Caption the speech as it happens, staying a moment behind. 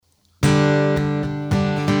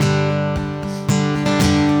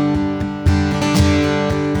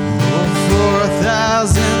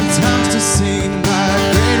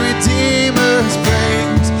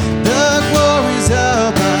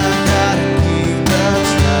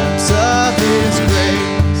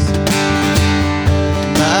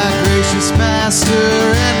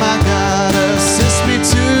and my God, assist me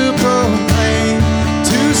to proclaim,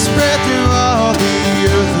 to spread through all the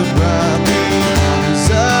earth the brightly honors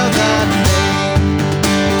of thy name.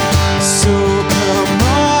 So come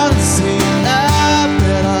on and sing out,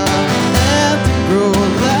 let our anthem grow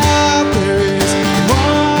loud. There is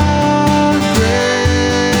one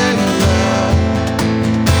great love,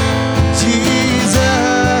 Jesus.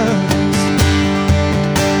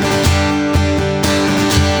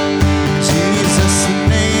 Jesus, the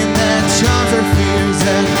name that charms our fears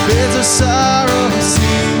and bids our sorrow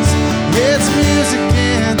cease. It's music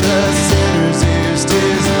in the sinner's ears,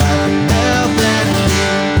 'tis life and health and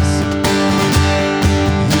peace.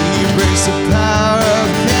 He breaks the power of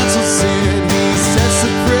canceled sin, he sets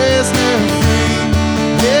the prisoner free.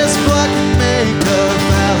 His blood can make the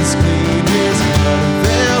foulest clean, his blood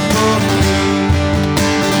availed for me.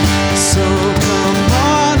 So come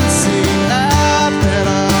on and sing out, let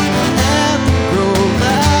our anthem grow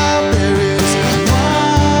loud. There is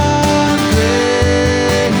one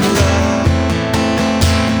great love,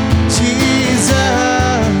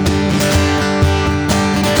 Jesus.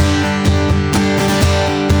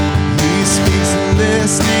 He speaks and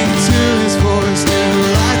listening to his voice, new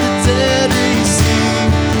like the dead receive.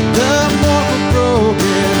 The mortal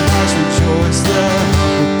broken hearts rejoice, the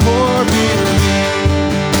poor believe.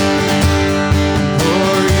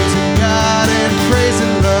 Glory to God and praise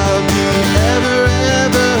and love be ever,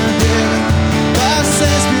 ever again. By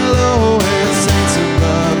saints below and saints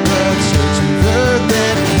above, the church of earth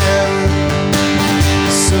and heaven.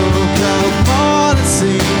 So come on and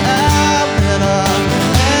sing out, let our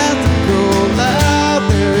anthem grow loud.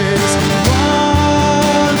 There is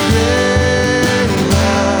one great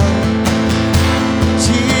love,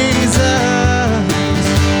 Jesus.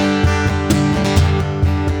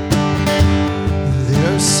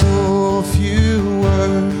 There are so few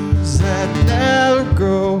words that never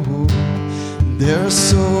grow. There are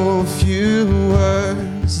so few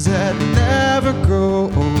words that never grow.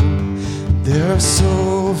 There are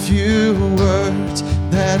so few words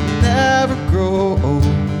that never grow.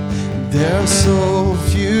 There are so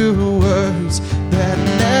few words that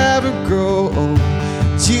never grow.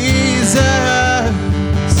 Jesus,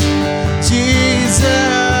 Jesus,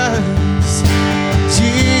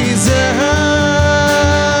 Jesus.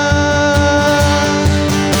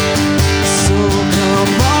 So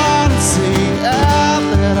come on and sing out,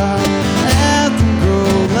 let our anthem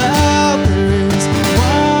grow loud. There is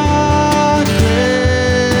one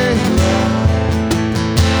great love.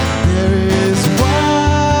 There is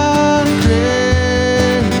one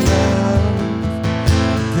great love.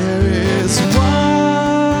 There is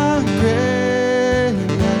one great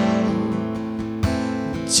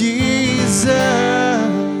love, Jesus.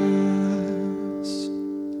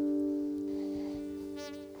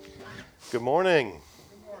 Good morning.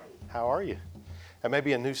 How are you? That may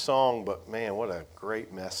be a new song, but man, what a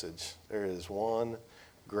great message. There is one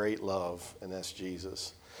great love, and that's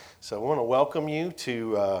Jesus. So I want to welcome you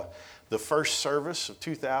to the first service of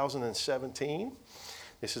 2017.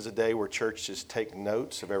 This is a day where churches take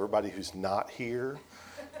notes of everybody who's not here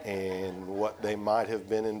and what they might have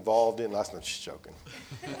been involved in. That's not just joking.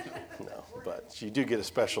 No, but you do get a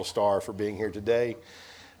special star for being here today.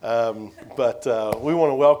 But we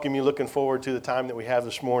want to welcome you. Looking forward to the time that we have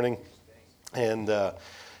this morning, and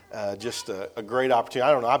just a great opportunity.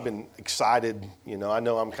 I don't know. I've been excited. You know, I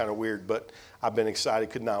know I'm kind of weird, but I've been excited.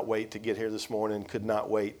 Could not wait to get here this morning. Could not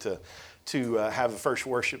wait to have the first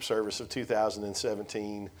worship service of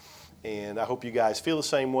 2017. And I hope you guys feel the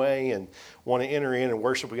same way and want to enter in and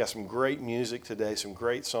worship. We got some great music today, some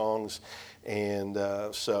great songs, and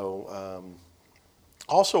also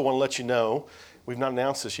want to let you know. We've not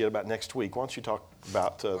announced this yet about next week. Why don't you talk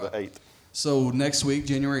about the 8th? So next week,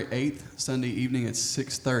 January 8th, Sunday evening at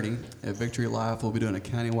 6:30 at Victory Life, we'll be doing a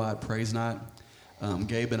countywide praise night.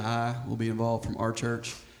 Gabe and I will be involved from our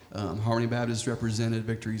church. Harmony Baptist is represented,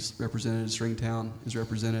 Victory's represented, Stringtown is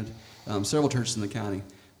represented, several churches in the county.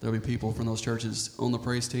 There'll be people from those churches on the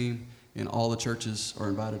praise team, and all the churches are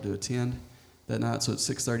invited to attend that night. So at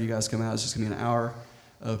 6:30, you guys come out. It's just going to be an hour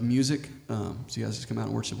of music, so you guys just come out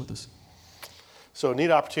and worship with us. So a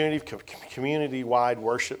neat opportunity, community-wide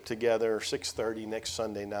worship together, 6:30 next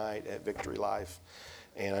Sunday night at Victory Life.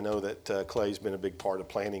 And I know that Clay's been a big part of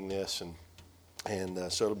planning this, and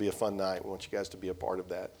so it'll be a fun night. We want you guys to be a part of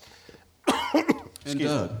that. And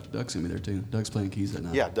Doug's going to be there too. Doug's playing keys that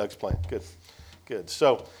night. Yeah, Doug's playing. Good.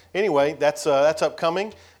 So anyway, that's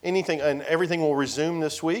upcoming. Anything and everything will resume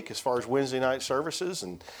this week as far as Wednesday night services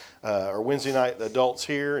and or Wednesday night adults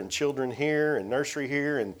here and children here and nursery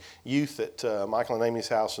here and youth at Michael and Amy's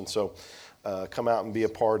house. And so come out and be a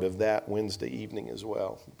part of that Wednesday evening as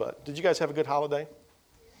well. But did you guys have a good holiday?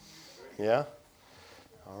 Yeah?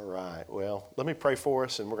 All right. Well, let me pray for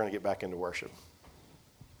us, and we're going to get back into worship.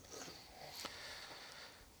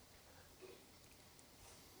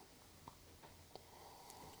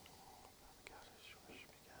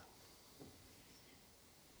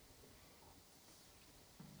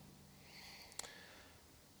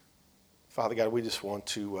 Father God, we just want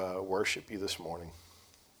to worship you this morning.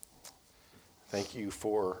 Thank you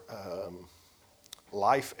for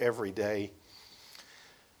life every day.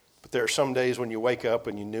 But there are some days when you wake up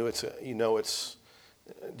and it's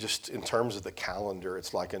just in terms of the calendar,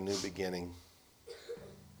 it's like a new beginning.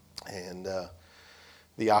 And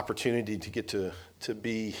the opportunity to get to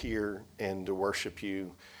be here and to worship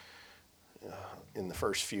you in the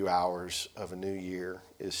first few hours of a new year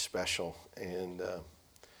is special. And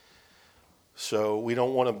so we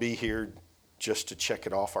don't want to be here just to check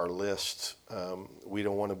it off our list. We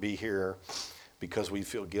don't want to be here because we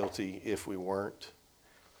feel guilty if we weren't.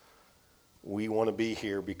 We want to be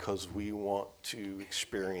here because we want to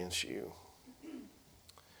experience you.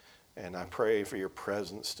 And I pray for your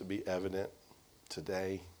presence to be evident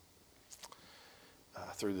today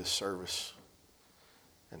through this service,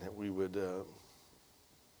 and that we would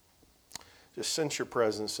just sense your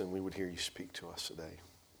presence and we would hear you speak to us today.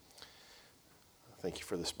 Thank you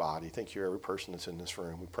for this body. Thank you for every person that's in this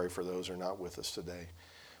room. We pray for those who are not with us today.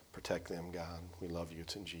 Protect them, God. We love you.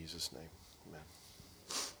 It's in Jesus' name. Amen.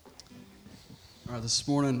 All right, this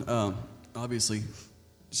morning, obviously,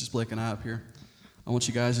 it's just Blake and I up here. I want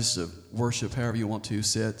you guys just to worship however you want to,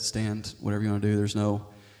 sit, stand, whatever you want to do. There's no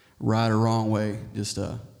right or wrong way. Just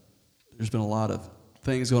there's been a lot of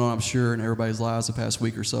things going on, I'm sure, in everybody's lives the past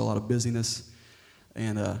week or so, a lot of busyness.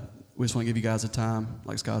 And we just want to give you guys a time,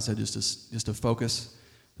 like Scott said, just to focus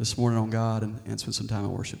this morning on God and spend some time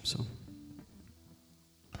in worship. So.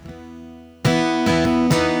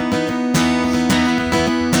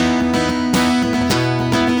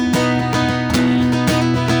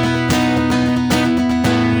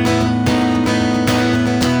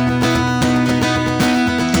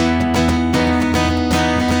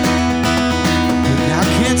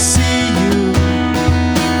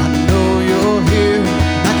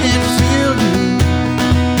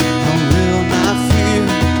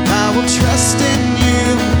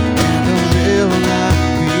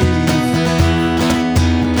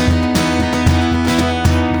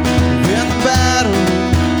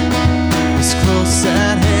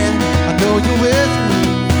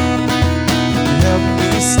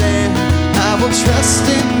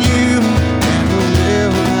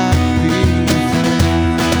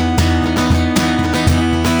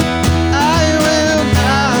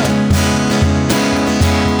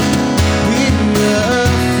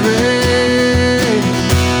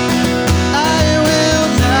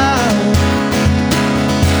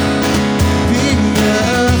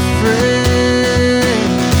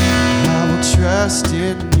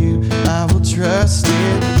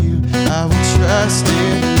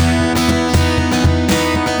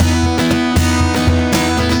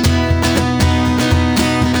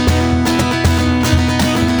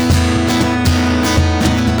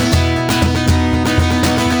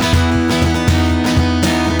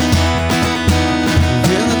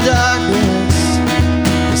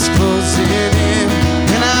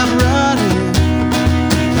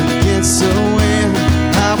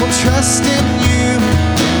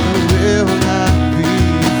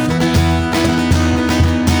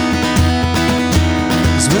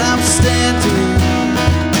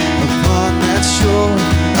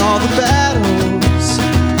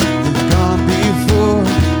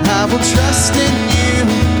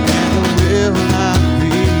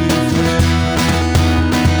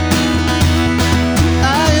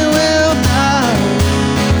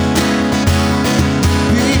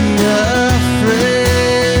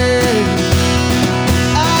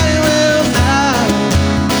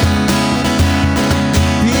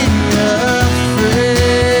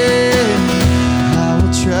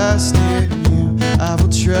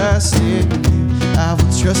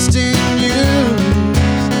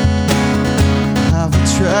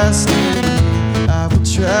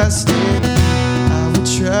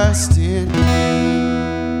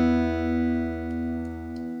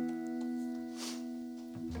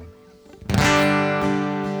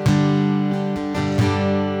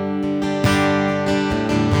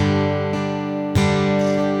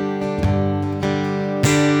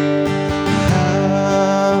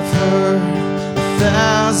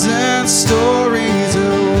 Stories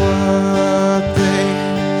of what they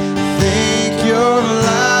think you're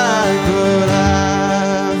like, but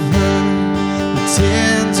I've heard the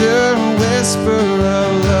tender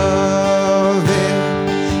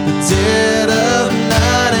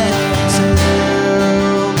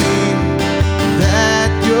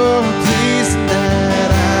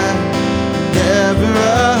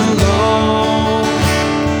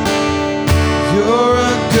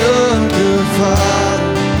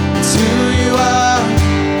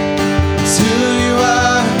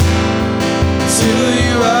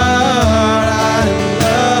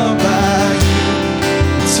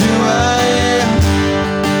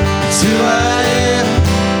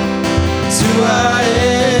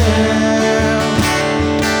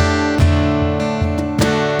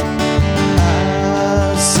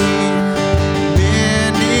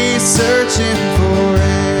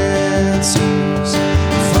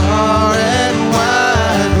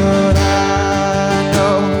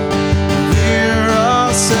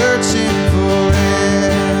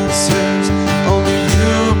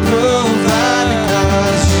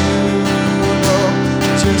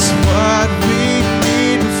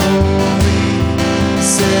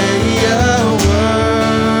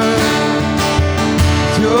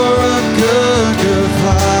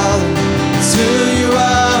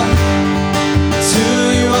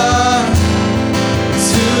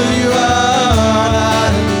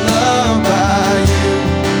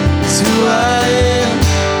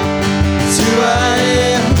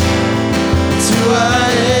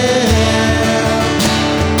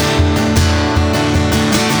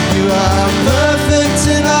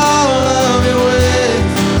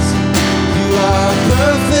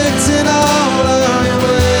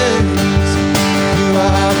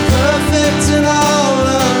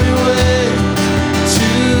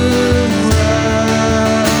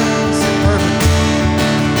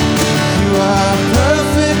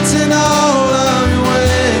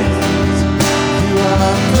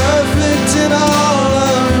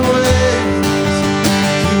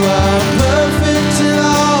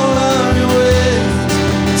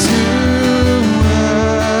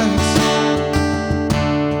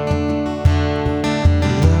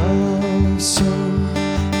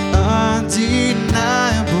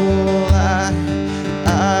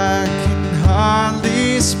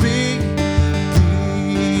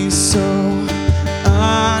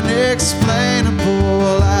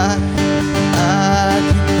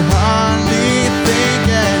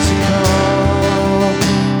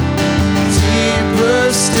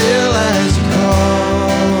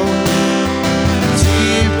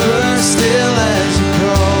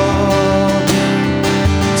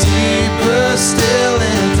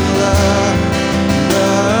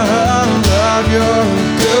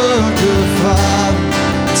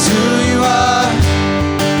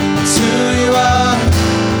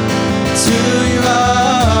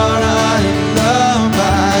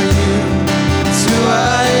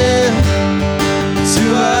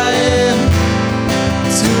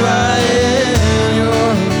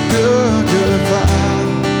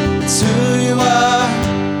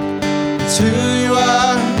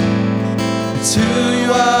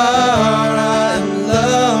you are. I am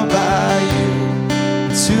loved by you.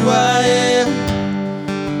 It's who I am.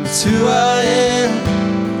 It's who I am.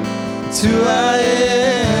 It's who I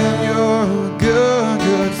am. You're a good,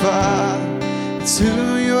 good Father. It's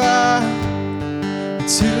who you are.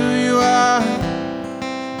 It's who you are.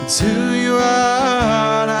 It's who you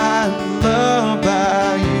are. I'm loved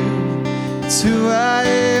by you. It's who I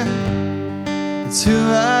am. It's who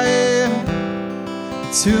I am.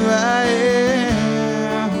 It's who I am.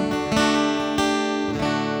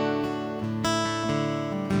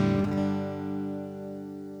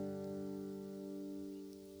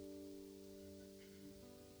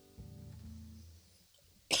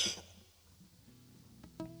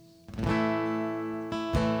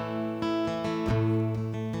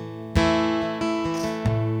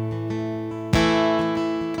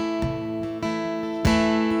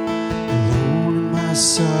 My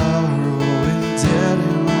sorrow and dead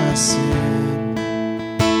in my sin,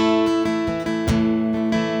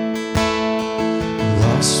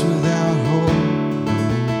 lost without hope, no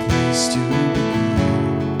place to begin.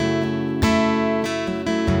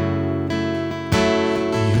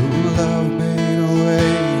 Your love made a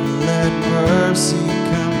way, let mercy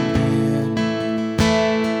come in.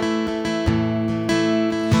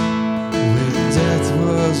 When death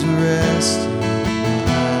was arrested,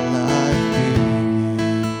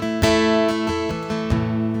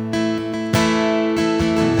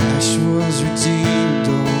 was redeemed,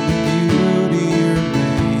 only beauty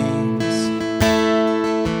remains.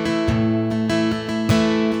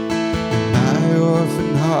 And my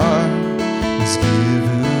orphan heart was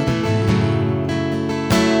given a name.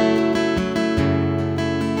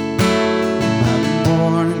 My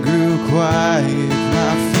mourning grew quiet,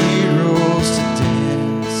 my feet rose to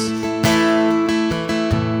dance.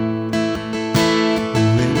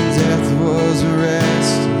 When death was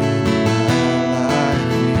arrested,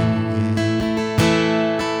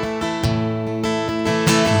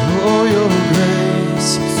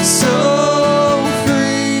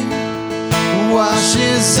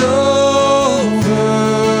 washes over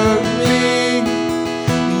me.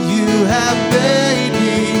 You have made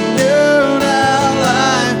me know our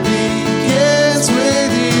life begins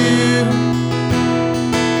with you.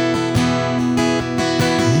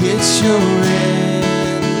 It's your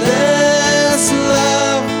endless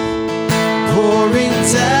love pouring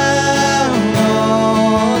down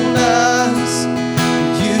on us.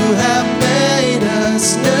 You have made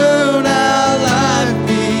us know our life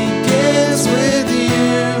begins with you.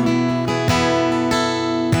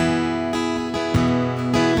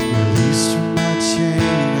 Released from my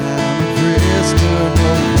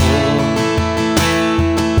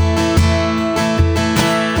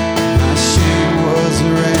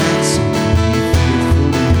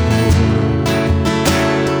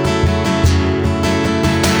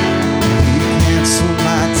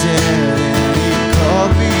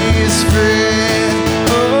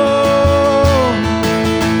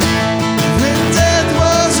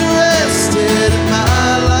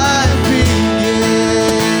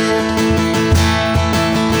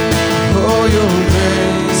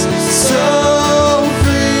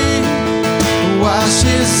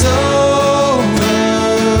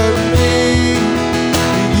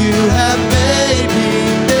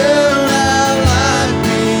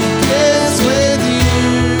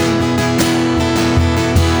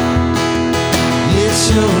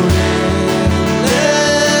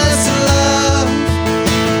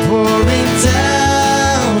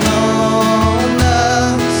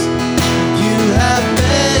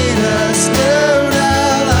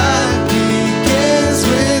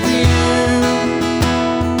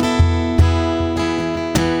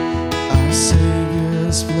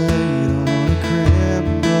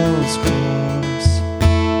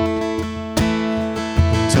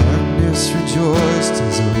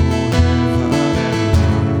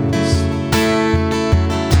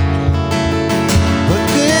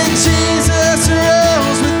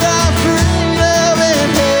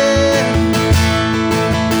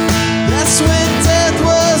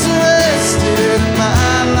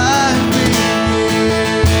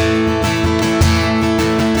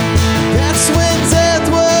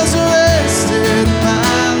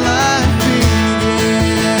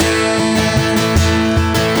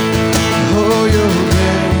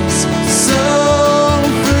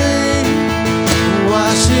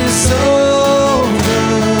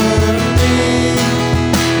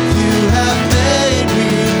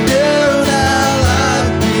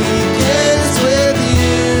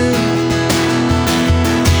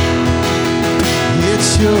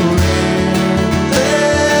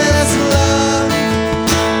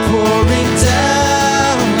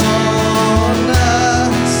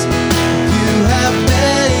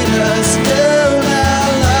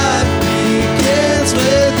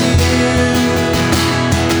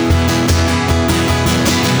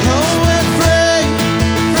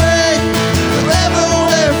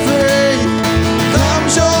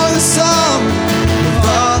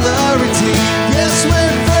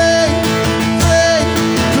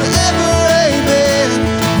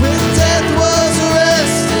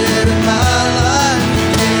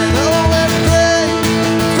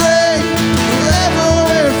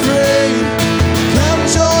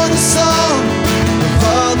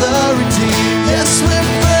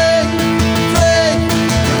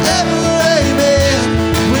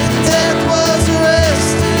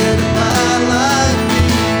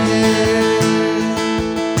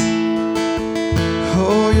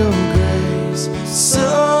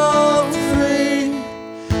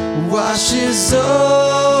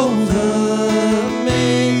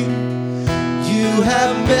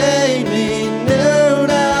have made me new.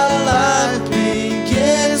 Now life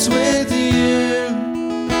begins with you.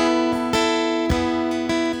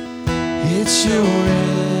 It's your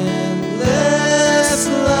endless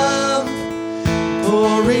love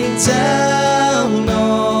pouring down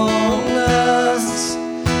on us.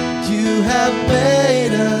 You have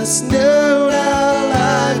made us new. Now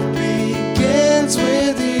life begins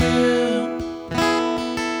with you.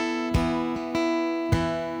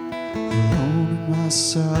 Alone in my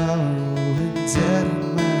sorrow and dead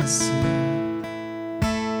in my sin,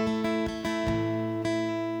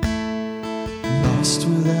 lost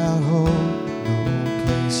without hope, no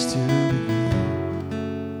place to begin.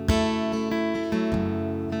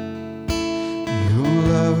 Your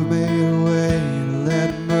love made a way to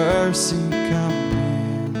let mercy come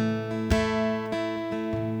in.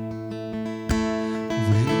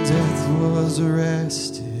 When death was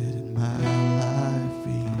arrested and my life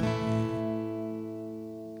began.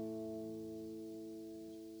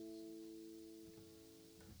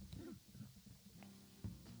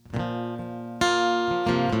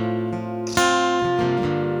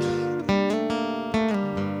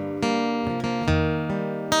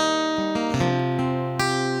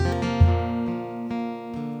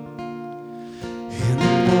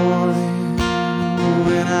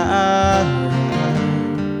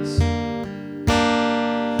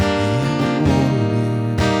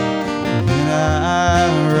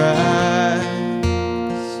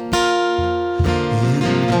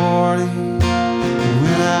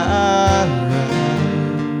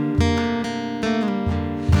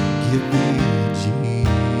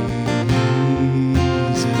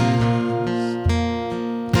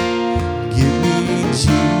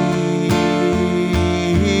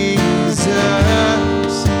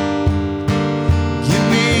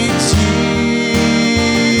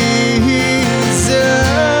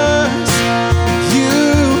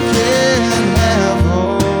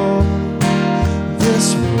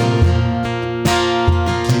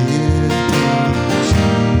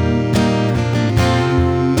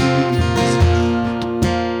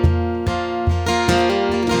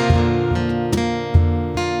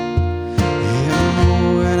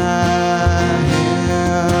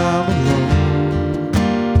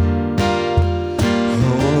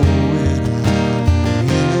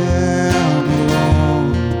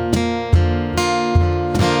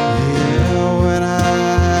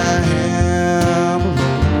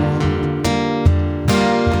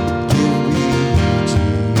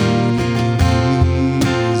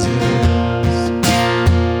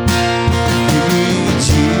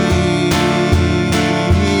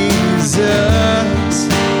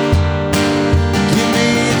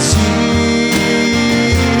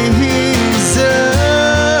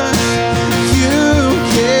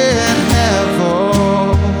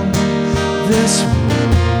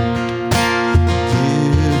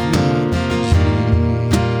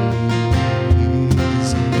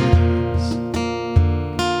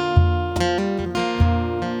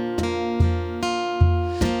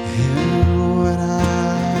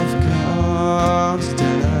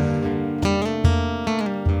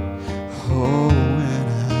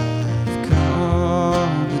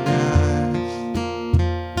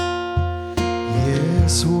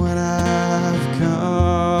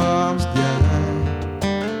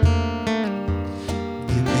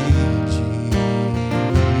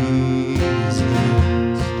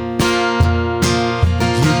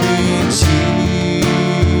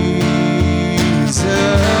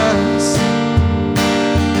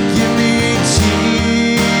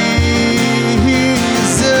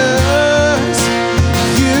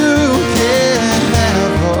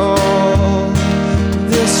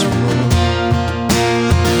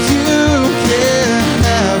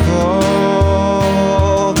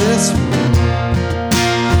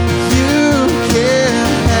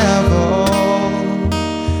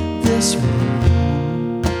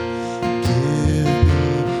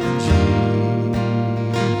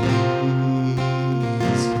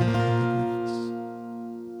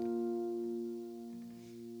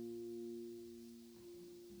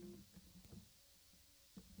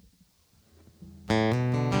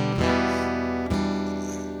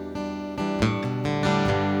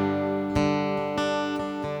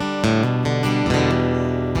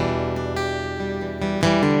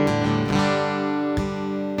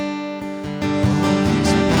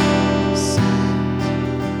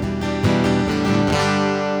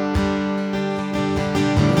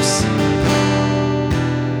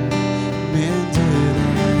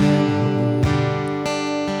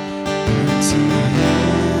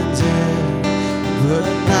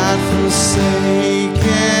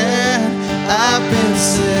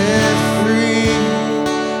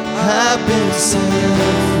 I've been set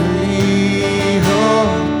free.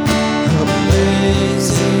 Oh,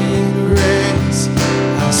 amazing grace,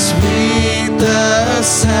 how sweet the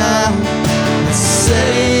sound that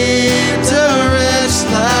saved a wretch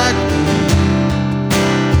like me.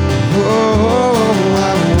 Oh,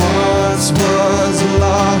 I once was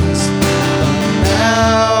lost, but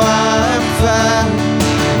now I'm found.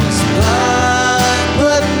 Was blind,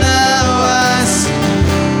 but now I see.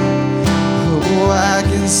 Oh, I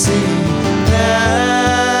can see now.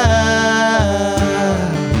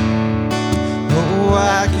 Oh,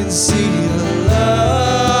 I can see the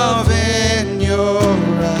love in your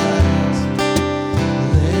eyes,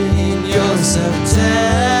 laying yourself down,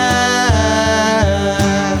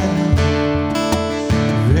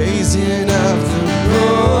 raising up the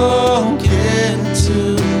broken to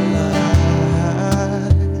life.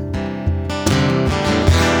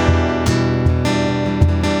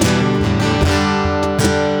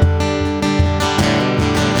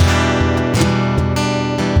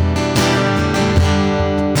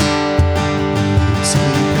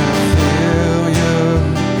 Take our failure,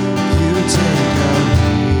 you take our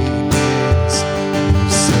weakness. You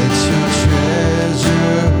set your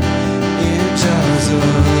treasure in jars of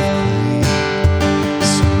clay.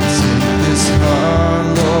 So take this heart,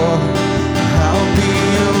 Lord, I'll be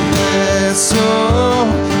your vessel,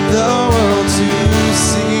 the world to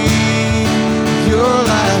see your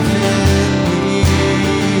life in me.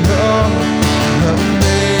 Oh,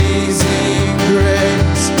 amazing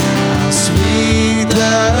grace, how sweet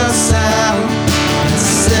the sound that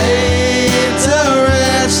saved a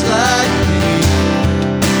wretch like me.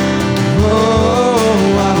 Oh,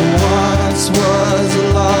 I once was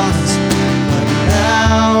lost, but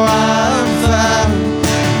now I'm found.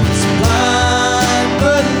 Was blind,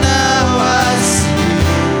 but now I see.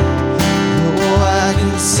 Oh, I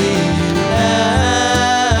can see you now.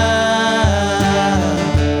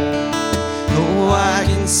 Oh, I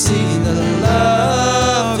can see the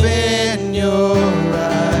love in your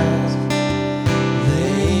eyes,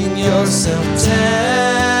 laying yourself down,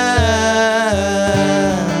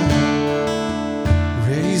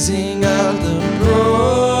 raising up the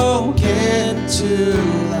broken to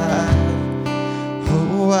life.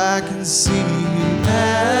 Oh, I can see you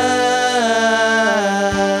now.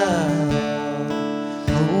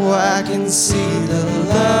 Oh, I can see the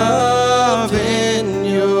love in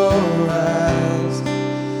your eyes,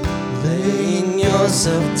 laying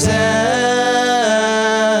yourself down,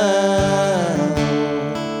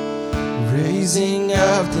 raising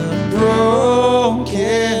up the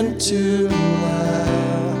broken to life.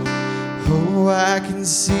 Oh, I can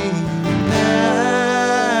see you now.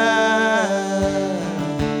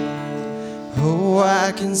 Oh,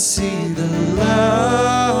 I can see the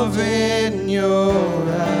love in your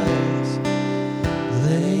eyes,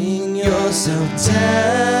 laying yourself down,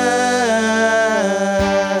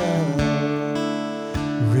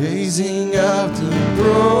 raising up the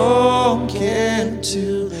broken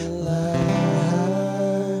to life.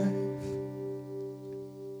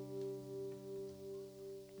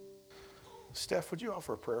 Steph, would you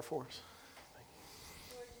offer a prayer for us?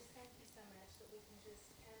 Lord, just thank you so much that we can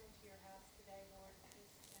just come into your house today, Lord, and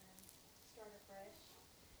just start afresh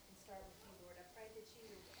and start with you, Lord. I pray that you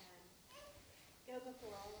would go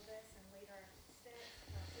before all of us and lead our steps,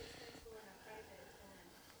 our footsteps, Lord. And I pray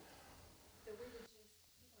that we would just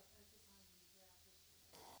keep our focus on you throughout this year.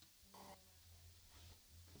 In your name I pray.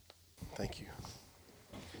 Thank you.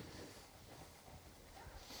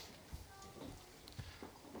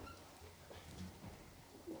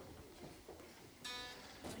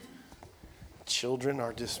 Children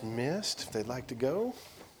are dismissed if they'd like to go.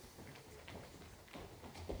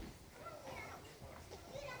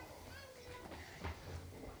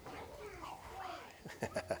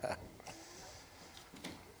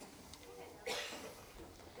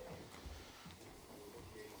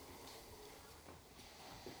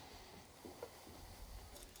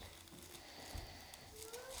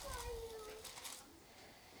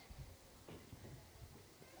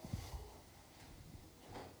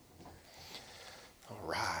 All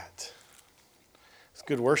right. It's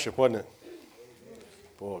good worship, wasn't it?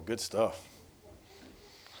 Boy, good stuff.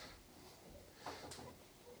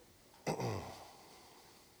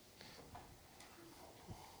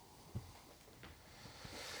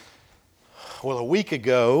 Well, a week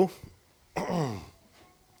ago,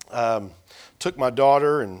 took my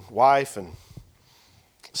daughter and wife and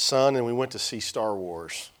son, and we went to see Star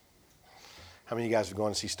Wars. How many of you guys have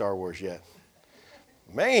gone to see Star Wars yet?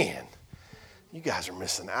 Man, you guys are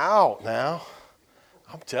missing out now.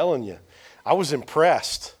 I'm telling you. I was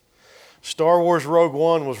impressed Star Wars Rogue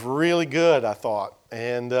One was really good, I thought.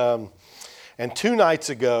 And 2 nights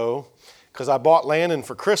ago, because I bought Landon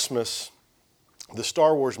for Christmas the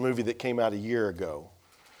Star Wars movie that came out a year ago,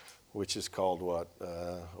 which is called what?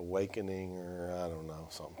 Awakening, or I don't know,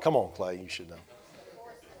 something. Come on, Clay, you should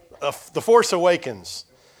know. The Force Awakens.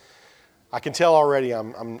 I can tell already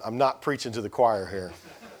I'm not preaching to the choir here.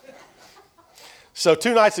 So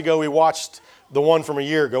 2 nights ago we watched the one from a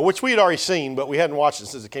year ago, which we had already seen, but we hadn't watched it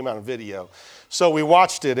since it came out in video. So we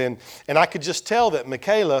watched it, and I could just tell that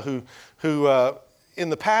Michaela, who in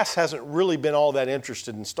the past hasn't really been all that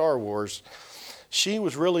interested in Star Wars, she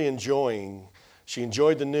was really enjoying. She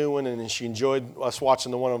enjoyed the new one, and she enjoyed us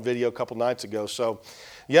watching the one on video a couple nights ago. So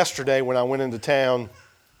yesterday when I went into town,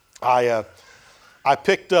 I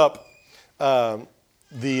picked up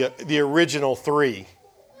the original 3.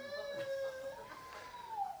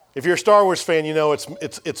 If you're a Star Wars fan, you know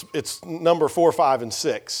it's number 4, 5, and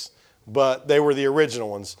 6, but they were the original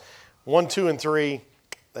ones. 1, 2, and 3,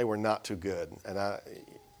 they were not too good,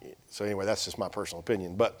 so anyway, that's just my personal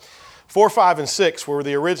opinion. But 4, 5, and 6 were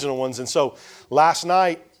the original ones, and so last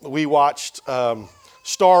night we watched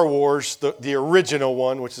Star Wars, the original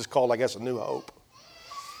one, which is called, I guess, A New Hope,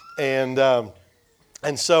 and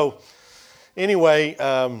so anyway,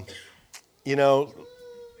 you know.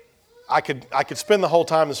 I could spend the whole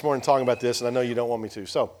time this morning talking about this, and I know you don't want me to.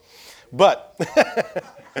 So, but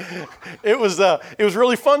it was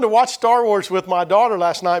really fun to watch Star Wars with my daughter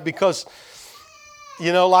last night because,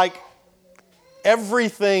 you know, like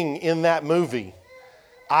everything in that movie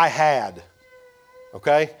I had.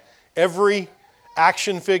 Okay, every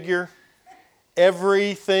action figure,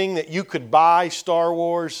 everything that you could buy Star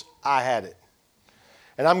Wars, I had it,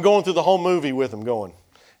 and I'm going through the whole movie with them, going,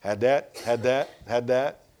 had that, had that, had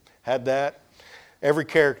that. Had that. Every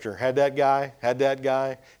character had that guy, had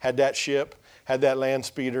that ship, had that land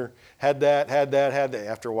speeder, had that.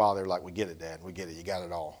 After a while, they're like, we get it, Dad. We get it. You got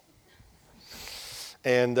it all.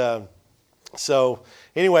 And so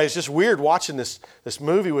anyway, it's just weird watching this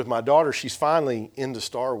movie with my daughter. She's finally into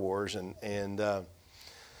Star Wars. And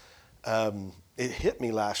it hit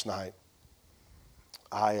me last night.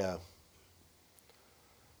 I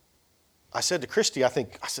said to Christy, I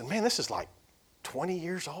said, man, this is like 20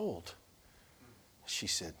 years old. She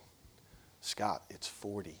said, Scott, it's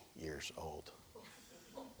 40 years old.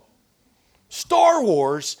 Star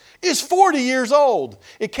Wars is 40 years old.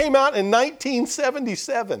 It came out in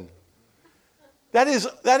 1977. That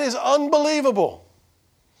is unbelievable.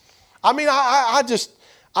 I mean, I just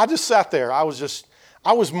sat there. I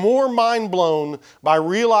was more mind blown by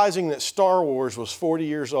realizing that Star Wars was 40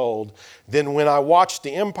 years old than when I watched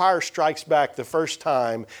The Empire Strikes Back the first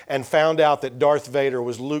time and found out that Darth Vader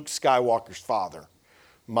was Luke Skywalker's father.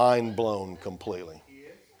 Mind blown completely.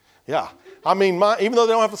 Yeah. I mean, even though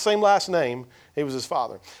they don't have the same last name, he was his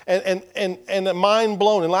father. And mind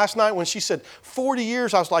blown. And last night when she said 40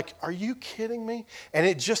 years, I was like, are you kidding me? And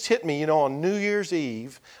it just hit me, you know, on New Year's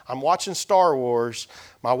Eve, I'm watching Star Wars.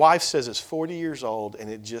 My wife says it's 40 years old, and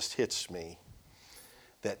it just hits me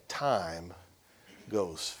that time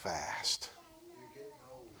goes fast.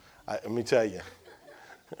 Let me tell you.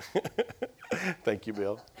 Thank you,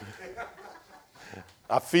 Bill.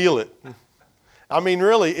 I feel it. I mean,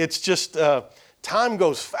 really, it's just time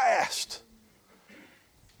goes fast.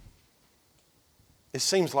 It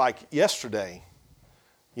seems like yesterday.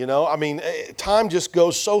 You know, I mean, time just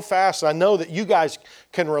goes so fast. I know that you guys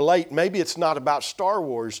can relate. Maybe it's not about Star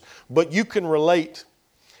Wars, but you can relate.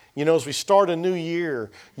 You know, as we start a new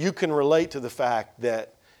year, you can relate to the fact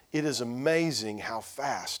that it is amazing how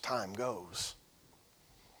fast time goes.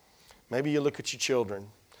 Maybe you look at your children.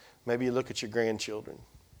 Maybe you look at your grandchildren.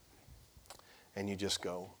 And you just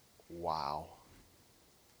go, wow.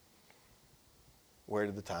 Where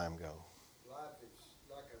did the time go? Life is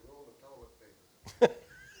like a roll of toilet paper.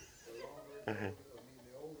 The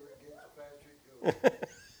older it gets, the faster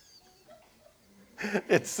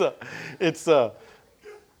it goes.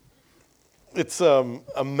 It's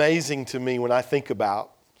amazing to me when I think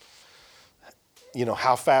about, you know,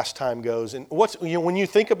 how fast time goes. And when you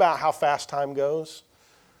think about how fast time goes,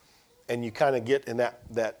 and you kind of get in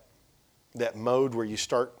that mode where you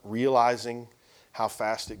start realizing how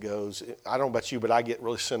fast it goes. I don't know about you, but I get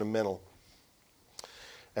really sentimental.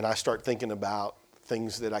 And I start thinking about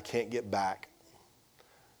things that I can't get back,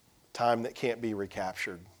 time that can't be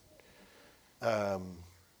recaptured.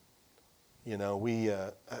 You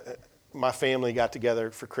know, my family got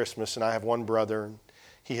together for Christmas, and I have one brother, and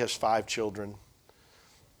he has 5 children.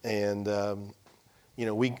 And, you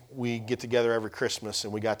know, we get together every Christmas,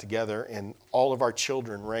 and we got together, and all of our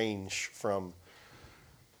children range from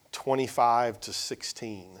 25 to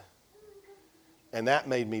 16. And that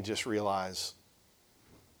made me just realize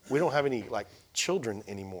we don't have any like children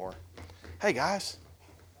anymore. Hey guys,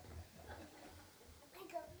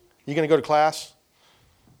 you going to go to class?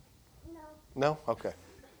 No? Okay.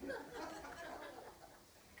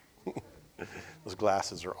 Those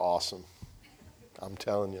glasses are awesome. I'm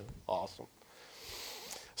telling you, awesome.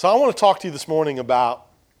 So I want to talk to you this morning about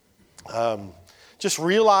just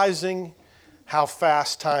realizing how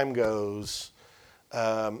fast time goes,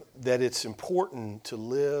 that it's important to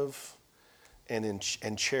live and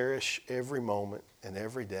cherish every moment and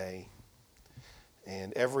every day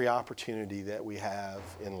and every opportunity that we have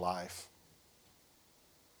in life.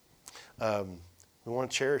 We want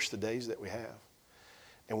to cherish the days that we have,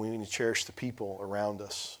 and we need to cherish the people around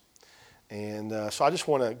us. And so I just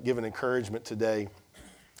want to give an encouragement today,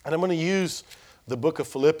 and I'm going to use the book of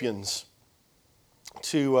Philippians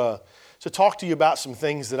to talk to you about some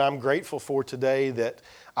things that I'm grateful for today, that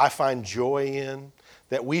I find joy in,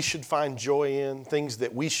 that we should find joy in, things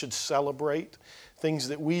that we should celebrate, things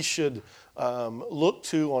that we should look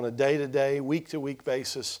to on a day-to-day, week-to-week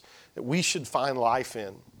basis, that we should find life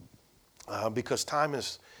in, because time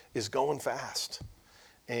is going fast.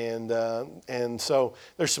 And so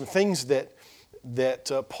there's some things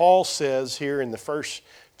that Paul says here in the first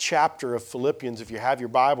chapter of Philippians. If you have your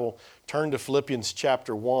Bible, turn to Philippians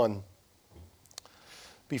chapter 1.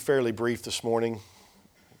 Be fairly brief this morning.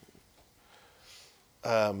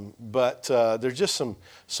 But there's just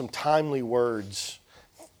some timely words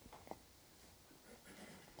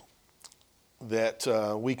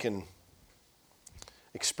that we can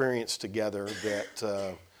experience together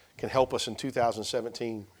that can help us in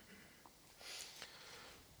 2017.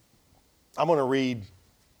 I'm going to read,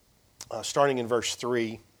 starting in verse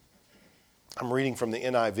 3. I'm reading from the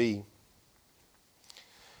NIV.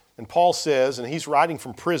 And Paul says, and he's writing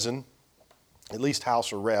from prison, at least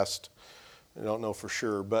house arrest. I don't know for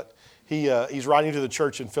sure, but he's writing to the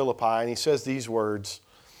church in Philippi, and he says these words.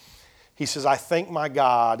 He says, I thank my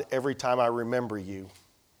God every time I remember you.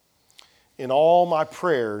 In all my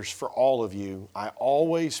prayers for all of you, I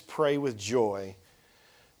always pray with joy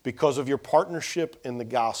because of your partnership in the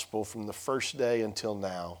gospel from the first day until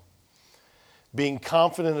now, being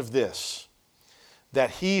confident of this, that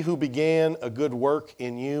he who began a good work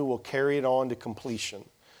in you will carry it on to completion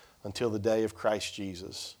until the day of Christ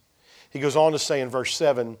Jesus. He goes on to say in verse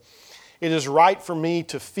 7, it is right for me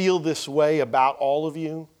to feel this way about all of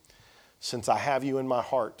you, since I have you in my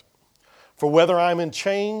heart. For whether I'm in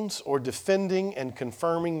chains or defending and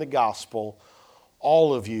confirming the gospel,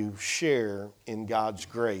 all of you share in God's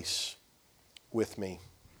grace with me.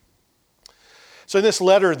 So in this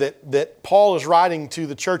letter that Paul is writing to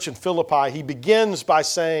the church in Philippi, he begins by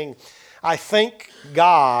saying, I thank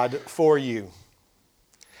God for you.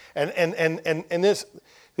 And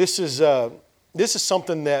this is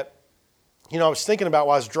something that, I was thinking about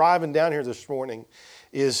while I was driving down here this morning,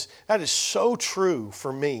 that is so true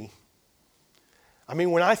for me. I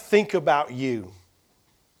mean, when I think about you,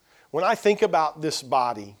 when I think about this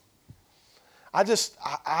body,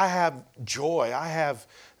 I have joy. I have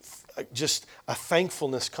just a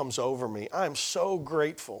thankfulness comes over me. I'm so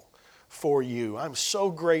grateful for you. I'm so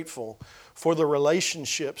grateful for the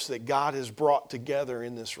relationships that God has brought together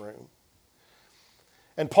in this room.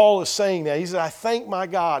 And Paul is saying that. He said, I thank my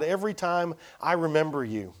God every time I remember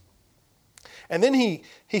you. And then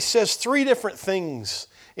he says three different things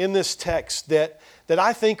in this text that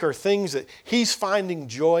I think are things that he's finding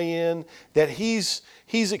joy in, that he's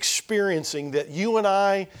experiencing, that you and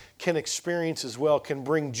I can experience as well, can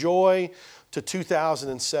bring joy to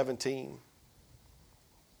 2017.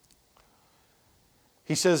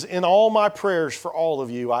 He says, in all my prayers for all of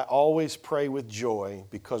you, I always pray with joy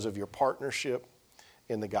because of your partnership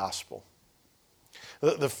in the gospel.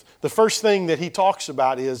 The first thing that he talks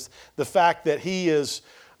about is the fact that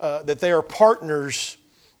that they are partners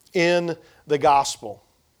in the gospel.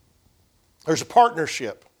 There's a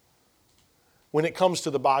partnership when it comes to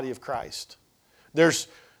the body of Christ. There's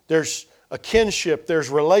a kinship, there's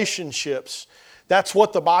relationships. That's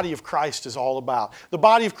what the body of Christ is all about. The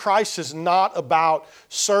body of Christ is not about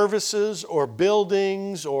services or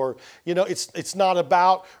buildings or, it's not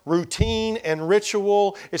about routine and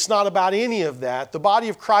ritual. It's not about any of that. The body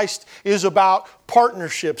of Christ is about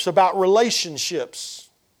partnerships, about relationships.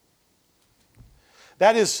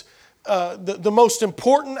 That is the most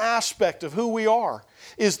important aspect of who we are,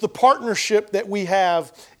 is the partnership that we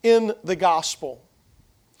have in the gospel.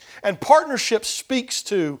 And partnership speaks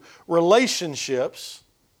to relationships,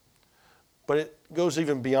 but it goes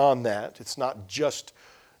even beyond that. It's not just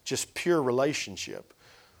pure relationship.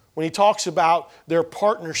 When he talks about their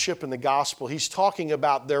partnership in the gospel, he's talking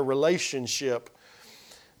about their relationship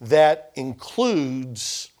that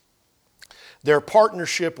includes their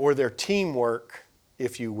partnership or their teamwork,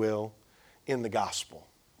 if you will, in the gospel.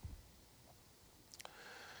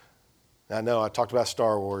 Now, I know I talked about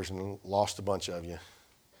Star Wars and lost a bunch of you.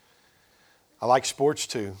 I like sports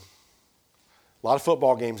too. A lot of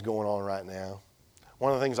football games going on right now.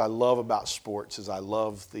 One of the things I love about sports is I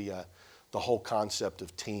love the whole concept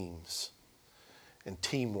of teams and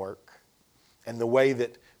teamwork and the way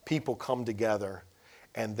that people come together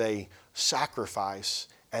and they sacrifice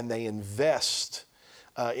and they invest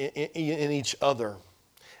in each other,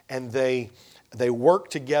 and they work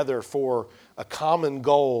together for a common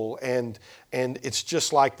goal, and it's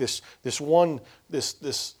just like this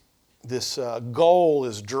goal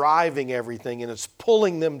is driving everything, and it's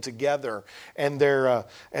pulling them together, and they're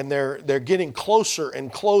getting closer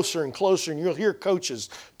and closer and closer. And you'll hear coaches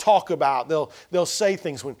talk about, they'll say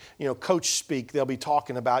things when coach speak. They'll be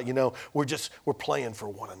talking about we're playing for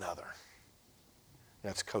one another.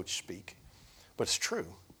 That's coach speak, but it's true.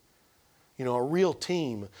 A real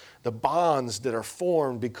team, the bonds that are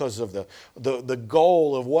formed because of the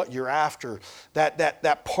goal of what you're after,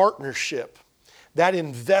 that partnership, that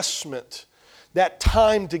investment, that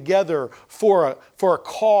time together for a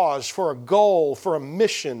cause, for a goal, for a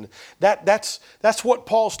mission. That's what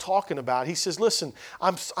Paul's talking about. He says, listen,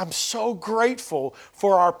 I'm so grateful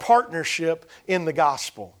for our partnership in the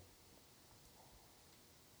gospel.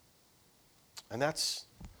 And that's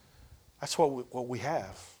what we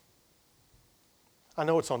have. I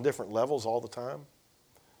know it's on different levels all the time.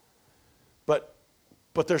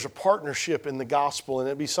 But there's a partnership in the gospel, and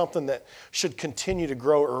it'd be something that should continue to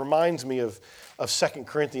grow. It reminds me of 2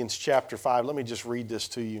 Corinthians chapter 5. Let me just read this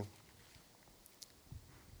to you.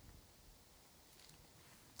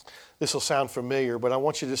 This will sound familiar, but I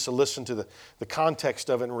want you just to listen to the context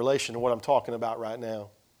of it in relation to what I'm talking about right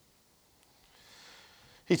now.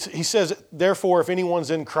 He says, therefore, if anyone's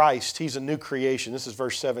in Christ, he's a new creation. This is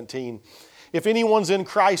verse 17. If anyone's in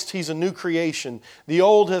Christ, he's a new creation. The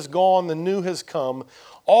old has gone, the new has come.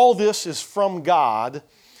 All this is from God,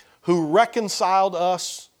 who reconciled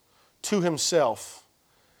us to himself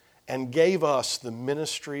and gave us the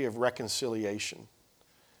ministry of reconciliation.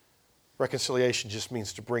 Reconciliation just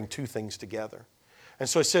means to bring two things together. And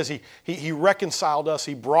so it says he reconciled us,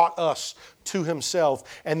 he brought us to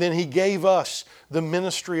himself, and then he gave us the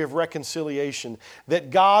ministry of reconciliation, that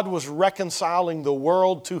God was reconciling the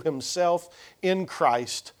world to himself in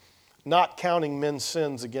Christ, not counting men's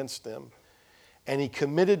sins against them. And he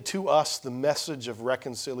committed to us the message of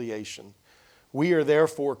reconciliation. We are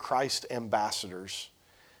therefore Christ's ambassadors,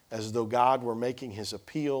 as though God were making his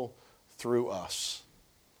appeal through us.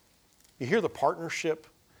 You hear the partnership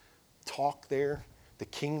talk there? The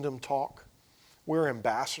kingdom talk. We're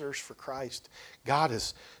ambassadors for Christ. God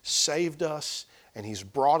has saved us, and he's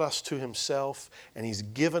brought us to himself, and he's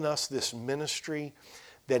given us this ministry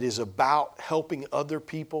that is about helping other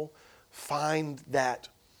people find that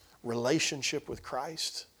relationship with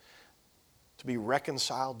Christ, to be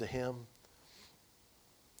reconciled to him.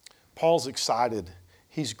 Paul's excited.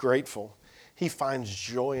 He's grateful. He finds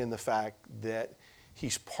joy in the fact that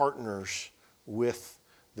he's partners with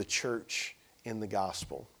the church in the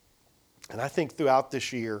gospel. And I think throughout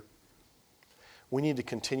this year, we need to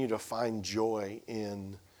continue to find joy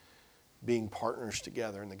in being partners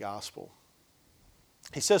together in the gospel.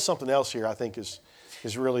 He says something else here I think is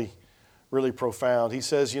really, really profound. He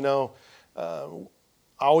says, I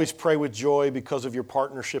always pray with joy because of your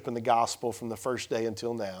partnership in the gospel from the first day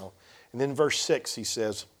until now. And then verse 6, he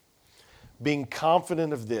says, being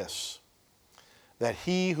confident of this, that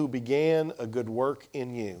he who began a good work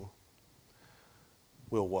in you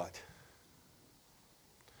will what?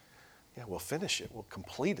 Yeah, we'll finish it. We'll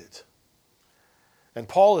complete it. And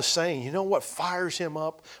Paul is saying, you know what fires him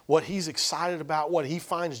up, what he's excited about, what he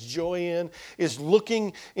finds joy in, is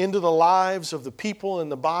looking into the lives of the people in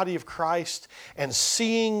the body of Christ and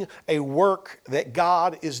seeing a work that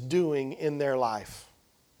God is doing in their life.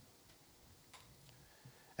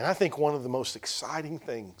 And I think one of the most exciting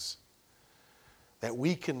things that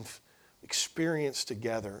we can experience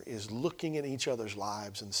together is looking at each other's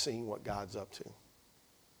lives and seeing what God's up to.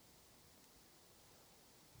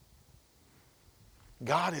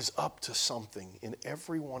 God is up to something in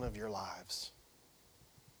every one of your lives.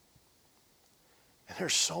 And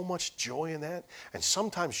there's so much joy in that. And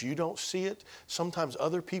sometimes you don't see it. Sometimes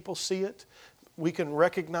other people see it. We can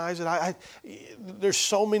recognize it. There's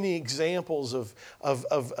so many examples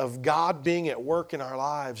of God being at work in our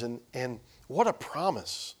lives. And what a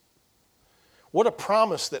promise. What a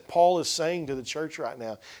promise that Paul is saying to the church right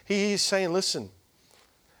now. He's saying, listen,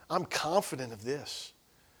 I'm confident of this,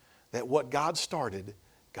 that what God started,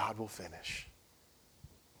 God will finish.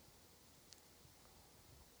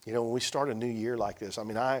 You know, when we start a new year like this, I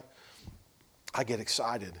mean, I get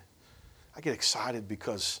excited. I get excited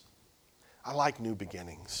because I like new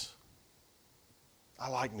beginnings. I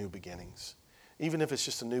like new beginnings, even if it's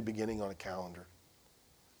just a new beginning on a calendar.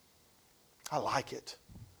 I like it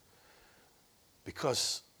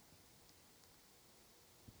because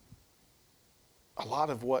a lot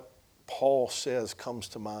of what Paul says comes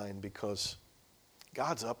to mind because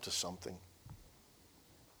God's up to something.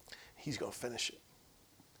 He's going to finish it.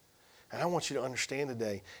 And I want you to understand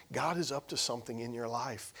today, God is up to something in your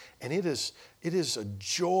life. And it is a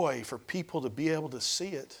joy for people to be able to see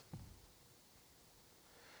it.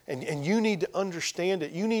 And you need to understand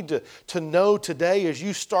it. You need to know today as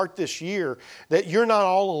you start this year that you're not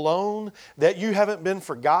all alone, that you haven't been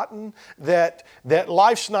forgotten, that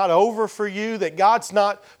life's not over for you, that God's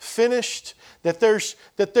not finished, that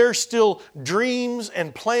there's still dreams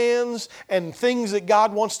and plans and things that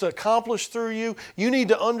God wants to accomplish through you. You need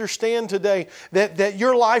to understand today that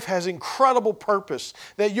your life has incredible purpose,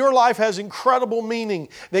 that your life has incredible meaning,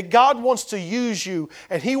 that God wants to use you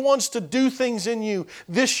and He wants to do things in you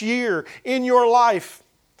this year in your life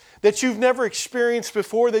that you've never experienced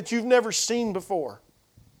before, that you've never seen before.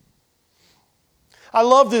 I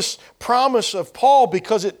love this promise of Paul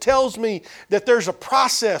because it tells me that there's a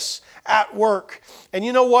process at work. And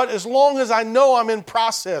you know what? As long as I know I'm in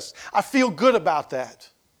process, I feel good about that.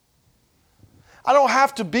 I don't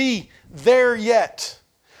have to be there yet.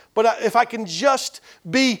 But if I can just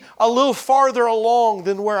be a little farther along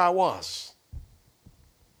than where I was.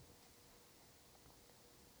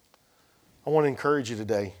 I want to encourage you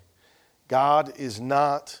today. God is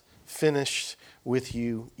not finished with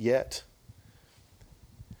you yet.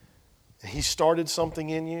 He started something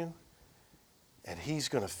in you, and He's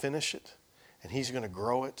going to finish it, and He's going to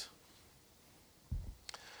grow it.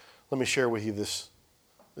 Let me share with you this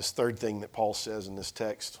third thing that Paul says in this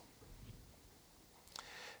text.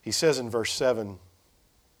 He says in verse 7,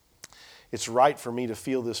 "It's right for me to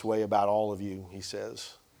feel this way about all of you," he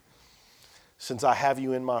says, "since I have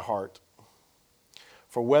you in my heart.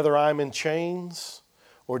 For whether I'm in chains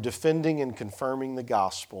or defending and confirming the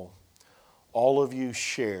gospel, all of you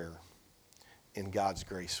share in God's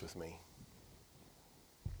grace with me."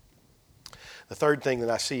 The third thing that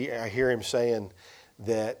I hear him saying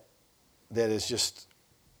that is just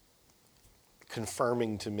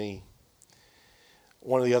confirming to me.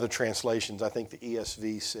 One of the other translations, I think the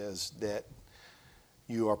ESV says that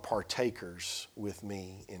you are partakers with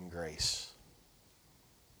me in grace.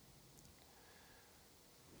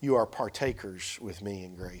 You are partakers with me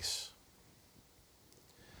in grace.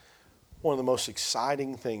 One of the most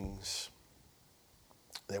exciting things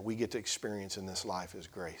that we get to experience in this life is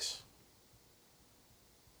grace.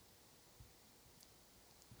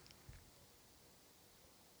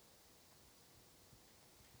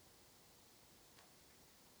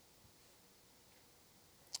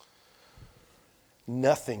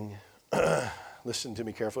 Nothing, listen to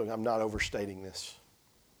me carefully, I'm not overstating this.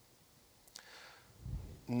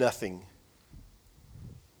 Nothing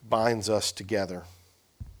binds us together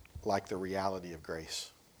like the reality of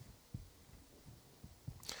grace.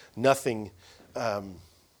 Nothing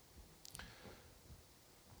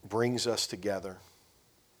brings us together.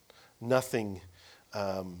 Nothing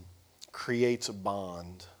creates a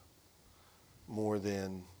bond more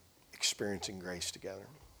than experiencing grace together.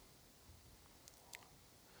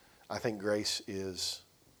 I think grace is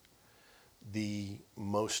the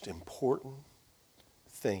most important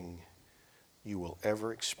thing you will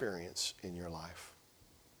ever experience in your life.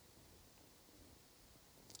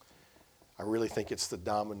 I really think it's the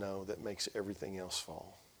domino that makes everything else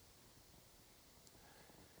fall.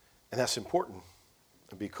 And that's important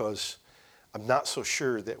because I'm not so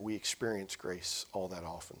sure that we experience grace all that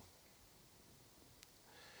often.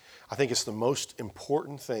 I think it's the most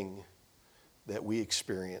important thing that we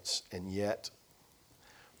experience, and yet,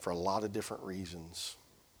 for a lot of different reasons,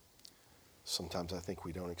 sometimes I think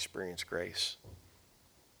we don't experience grace.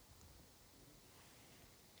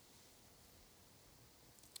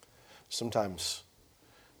 Sometimes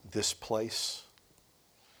this place,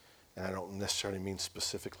 and I don't necessarily mean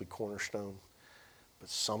specifically Cornerstone, but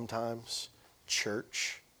sometimes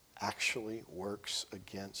church actually works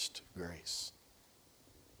against grace.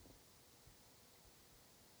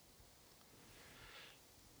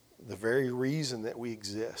 The very reason that we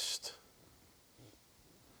exist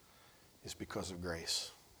is because of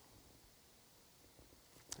grace.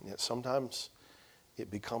 And yet sometimes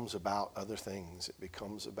it becomes about other things. It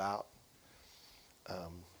becomes about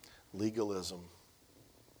legalism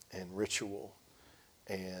and ritual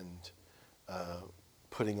and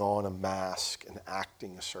putting on a mask and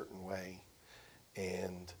acting a certain way.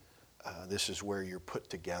 And this is where you're put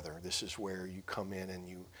together. This is where you come in and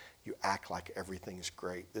you act like everything's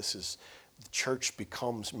great. The church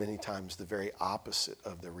becomes many times the very opposite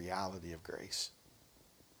of the reality of grace.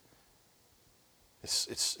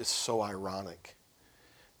 It's so ironic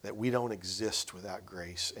that we don't exist without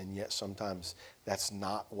grace, and yet sometimes that's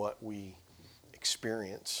not what we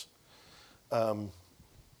experience. When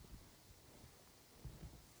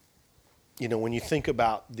you think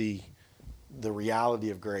about the reality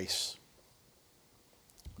of grace,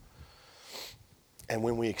 and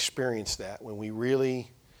when we experience that, when we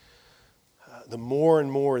really, the more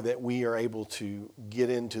and more that we are able to get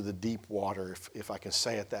into the deep water, if I can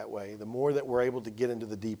say it that way, the more that we're able to get into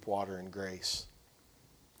the deep water in grace,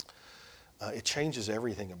 it changes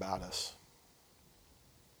everything about us.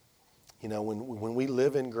 When we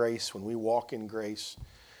live in grace, when we walk in grace,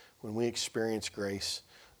 when we experience grace,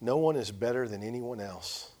 no one is better than anyone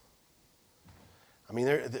else. I mean,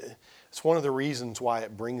 it's one of the reasons why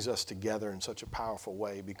it brings us together in such a powerful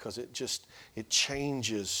way, because it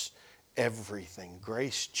changes everything.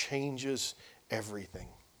 Grace changes everything.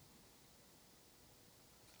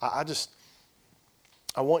 I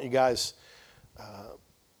want you guys,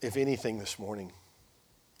 if anything this morning,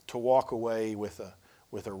 to walk away with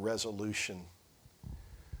a resolution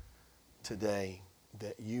today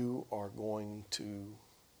that you are going to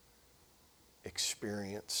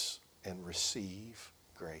experience and receive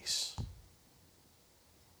grace.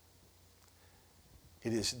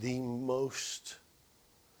 It is the most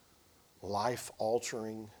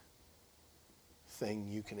life-altering thing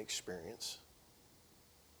you can experience.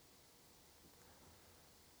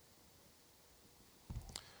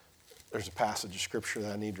 There's a passage of Scripture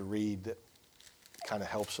that I need to read that kind of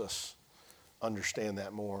helps us understand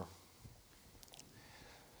that more.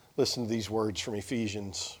 Listen to these words from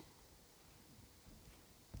Ephesians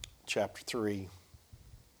chapter 3.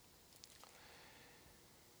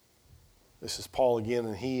 This is Paul again,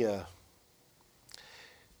 and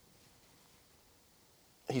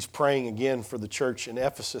he's praying again for the church in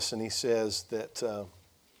Ephesus, and he says that,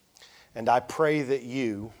 and I pray that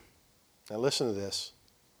you, now listen to this,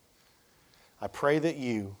 I pray that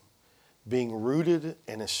you, being rooted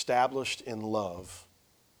and established in love,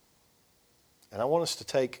 and I want us to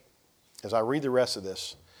take, as I read the rest of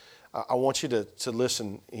this, I want you to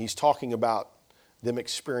listen. He's talking about them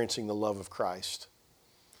experiencing the love of Christ.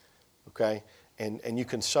 Okay? And you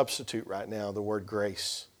can substitute right now the word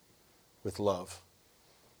grace with love.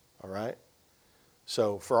 All right?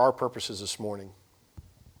 So for our purposes this morning,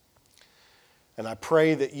 and I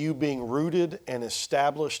pray that you, being rooted and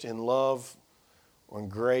established in love or in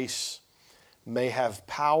grace, may have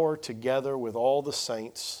power together with all the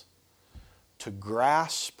saints to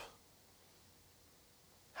grasp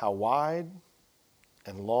how wide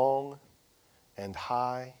and long and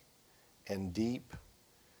high and deep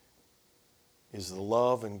is the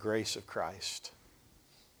love and grace of Christ.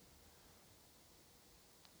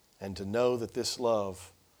 And to know this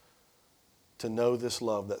love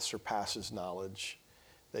that surpasses knowledge,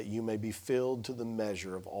 that you may be filled to the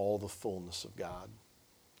measure of all the fullness of God.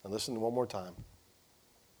 Now listen one more time.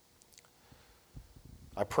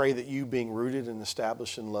 I pray that you, being rooted and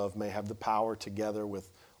established in love, may have the power together with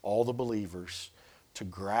all the believers to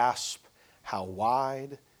grasp how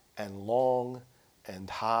wide and long and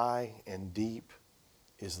high and deep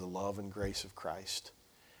is the love and grace of Christ,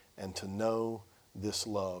 and to know this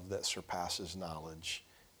love that surpasses knowledge,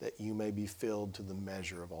 that you may be filled to the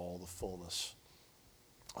measure of all the fullness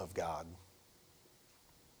of God.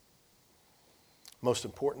 Most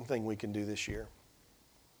important thing we can do this year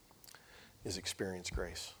is experience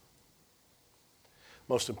grace.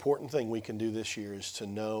 Most important thing we can do this year is to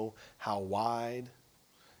know how wide,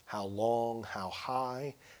 how long, how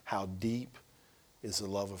high, how deep is the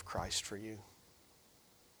love of Christ for you.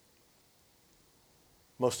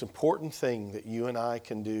 Most important thing that you and I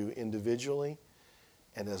can do individually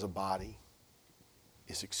and as a body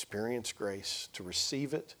is experience grace, to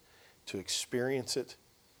receive it, to experience it,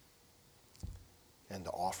 and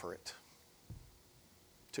to offer it,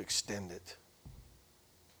 to extend it.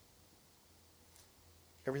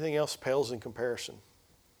 Everything else pales in comparison.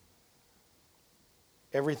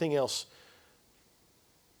 Everything else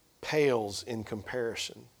pales in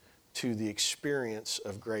comparison to the experience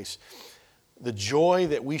of grace. The joy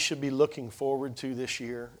that we should be looking forward to this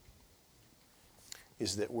year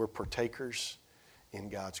is that we're partakers in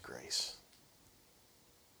God's grace.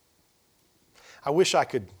 I wish I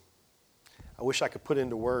could put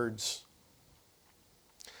into words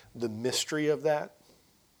the mystery of that.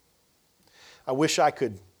 I wish I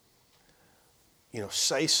could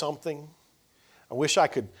say something. I wish I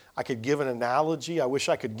could give an analogy. I wish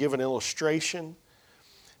I could give an illustration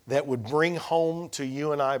that would bring home to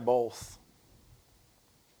you and I both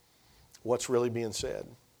what's really being said.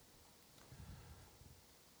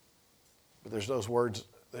 But there's those words,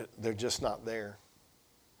 they're just not there.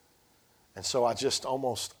 And so I just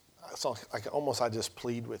I just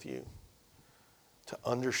plead with you to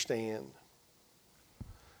understand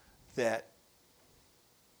that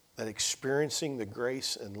experiencing the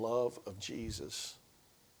grace and love of Jesus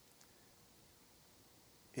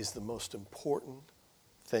is the most important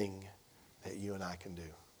thing that you and I can do.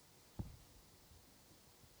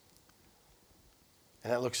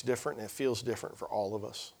 And that looks different and it feels different for all of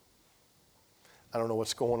us. I don't know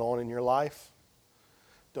what's going on in your life.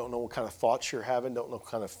 Don't know what kind of thoughts you're having. Don't know what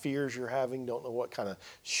kind of fears you're having. Don't know what kind of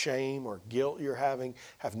shame or guilt you're having.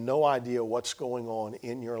 Have no idea what's going on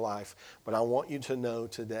in your life. But I want you to know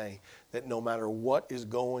today that no matter what is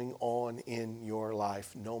going on in your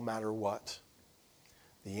life, no matter what,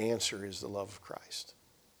 the answer is the love of Christ.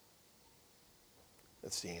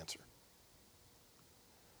 That's the answer.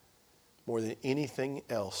 More than anything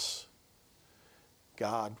else,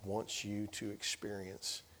 God wants you to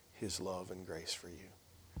experience His love and grace for you.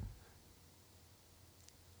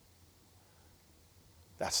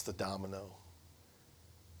 That's the domino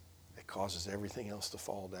that causes everything else to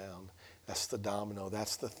fall down. That's the domino.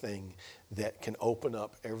 That's the thing that can open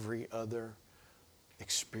up every other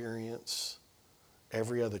experience,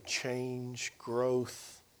 every other change,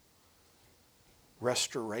 growth,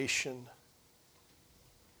 restoration.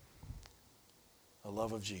 The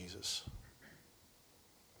love of Jesus.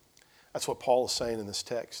 That's what Paul is saying in this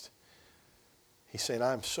text. He's saying,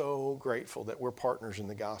 I'm so grateful that we're partners in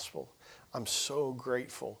the gospel. I'm so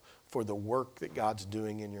grateful for the work that God's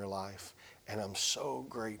doing in your life. And I'm so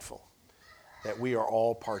grateful that we are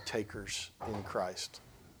all partakers in Christ.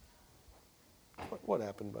 What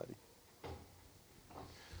happened, buddy?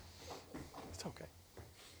 It's okay.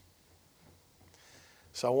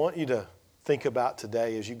 So I want you to think about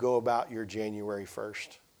today as you go about your January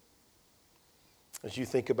 1st. As you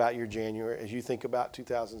think about your January, as you think about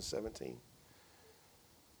 2017.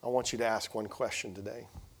 I want you to ask one question today.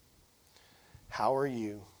 How are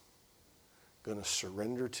you going to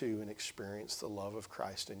surrender to and experience the love of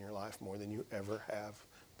Christ in your life more than you ever have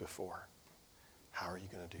before? How are you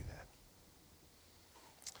going to do that?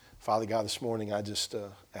 Father God, this morning I just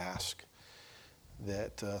ask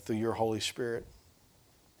that through your Holy Spirit,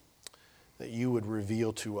 that you would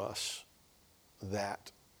reveal to us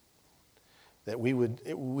that we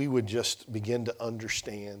would just begin to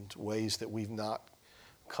understand ways that we've not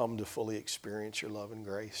come to fully experience your love and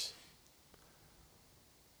grace.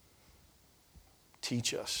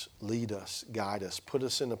 Teach us, lead us, guide us, put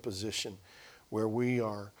us in a position where we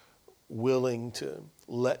are willing to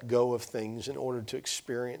let go of things in order to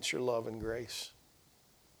experience your love and grace.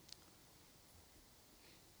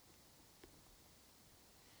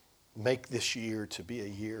 Make this year to be a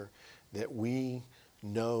year that we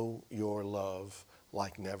know your love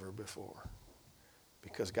like never before.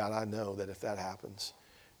 Because God, I know that if that happens,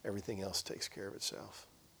 everything else takes care of itself.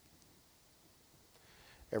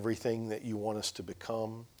 Everything that you want us to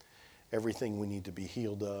become, everything we need to be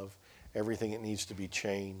healed of, everything that needs to be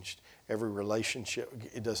changed, every relationship,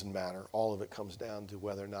 it doesn't matter. All of it comes down to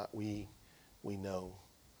whether or not we know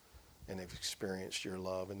and have experienced your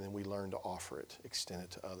love, and then we learn to offer it, extend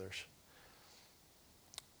it to others.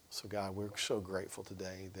 So God, we're so grateful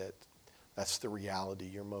today that that's the reality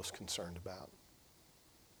you're most concerned about.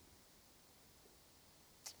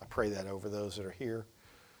 I pray that over those that are here,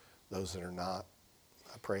 those that are not.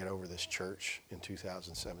 I pray it over this church in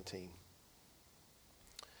 2017.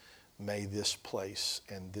 May this place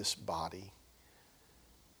and this body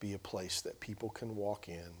be a place that people can walk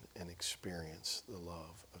in and experience the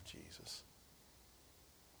love of Jesus.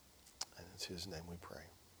 And it's his name we pray.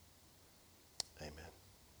 Amen.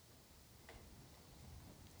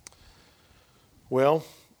 Well,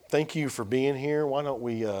 thank you for being here. Why don't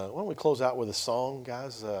we close out with a song,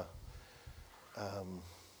 guys? What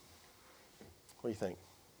do you think?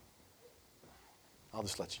 I'll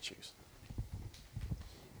just let you choose.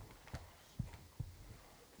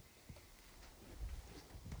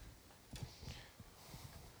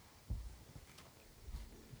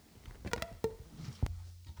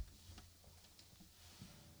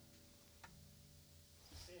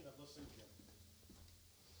 Stand up, let's sing together.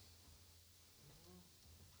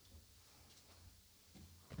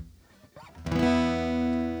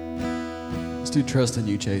 Let's do Trust in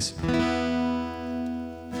You, Chase.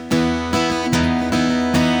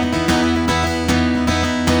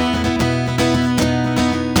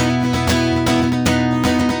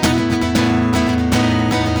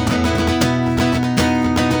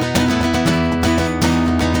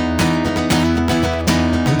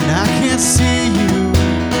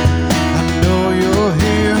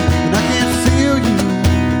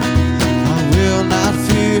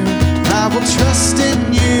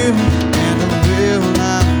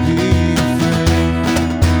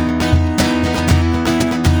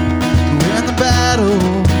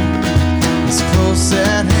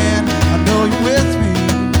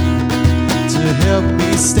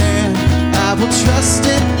 I will trust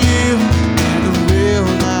in you and will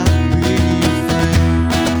not be afraid.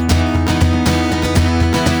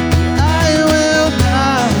 I will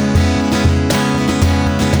not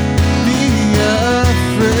be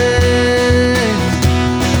afraid.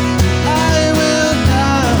 I will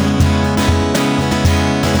not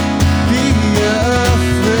be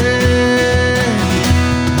afraid.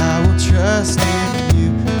 I will trust in you.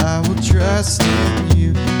 I will trust in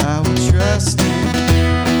you. I will trust in you.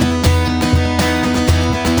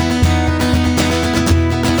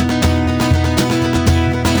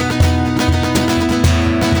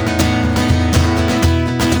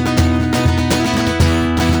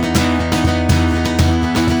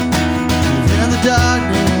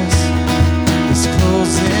 Darkness is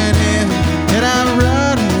closing in, and I'm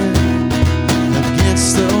running against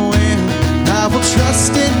the wind. I will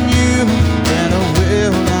trust in you, and I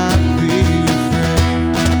will not be afraid.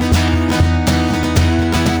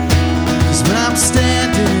 'Cause when I'm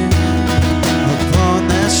standing upon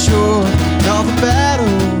that shore, and all the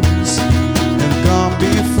battles have gone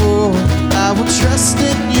before, I will trust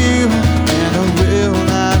in you, and I will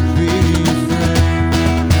not be afraid.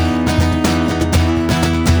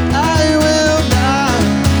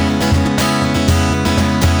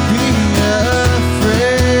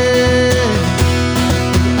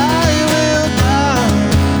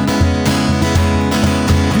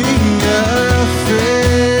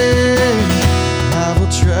 I will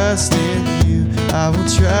trust in you. I will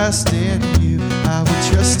trust in you. I will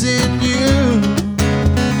trust in you.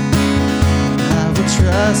 I will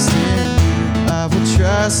trust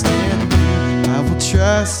in you. I will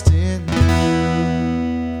trust